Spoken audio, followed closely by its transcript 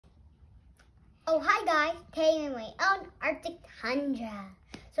Oh, hi guys, today I'm my own Arctic tundra.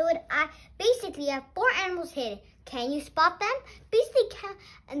 So basically I have 4 animals hidden. Can you spot them?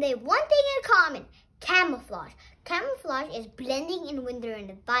 And they have one thing in common, camouflage. Camouflage is blending in with their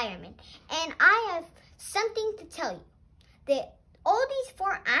environment. And I have something to tell you. All these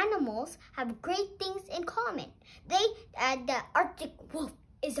 4 animals have great things in common. The Arctic wolf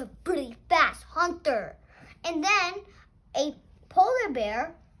is a really fast hunter. And then a polar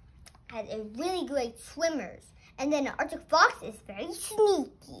bear has a really great swimmers. And then the Arctic fox is very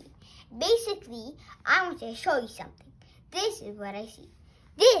sneaky. Basically, I want to show you something. This is what I see.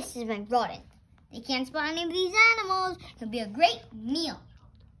 This is my rodent. They can't spot any of these animals. It'll be a great meal.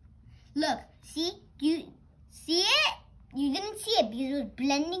 Look, see? You see it? You didn't see it because it was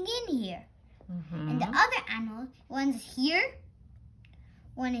blending in here. And the other animals, one's here.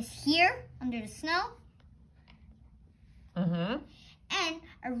 One is here under the snow. And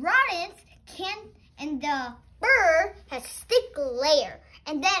a rodent and the bird has thick layer.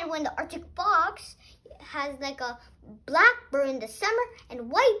 And then when the Arctic fox has like a black bird in the summer and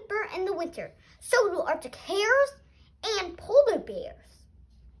white bird in the winter. So do Arctic hares and polar bears.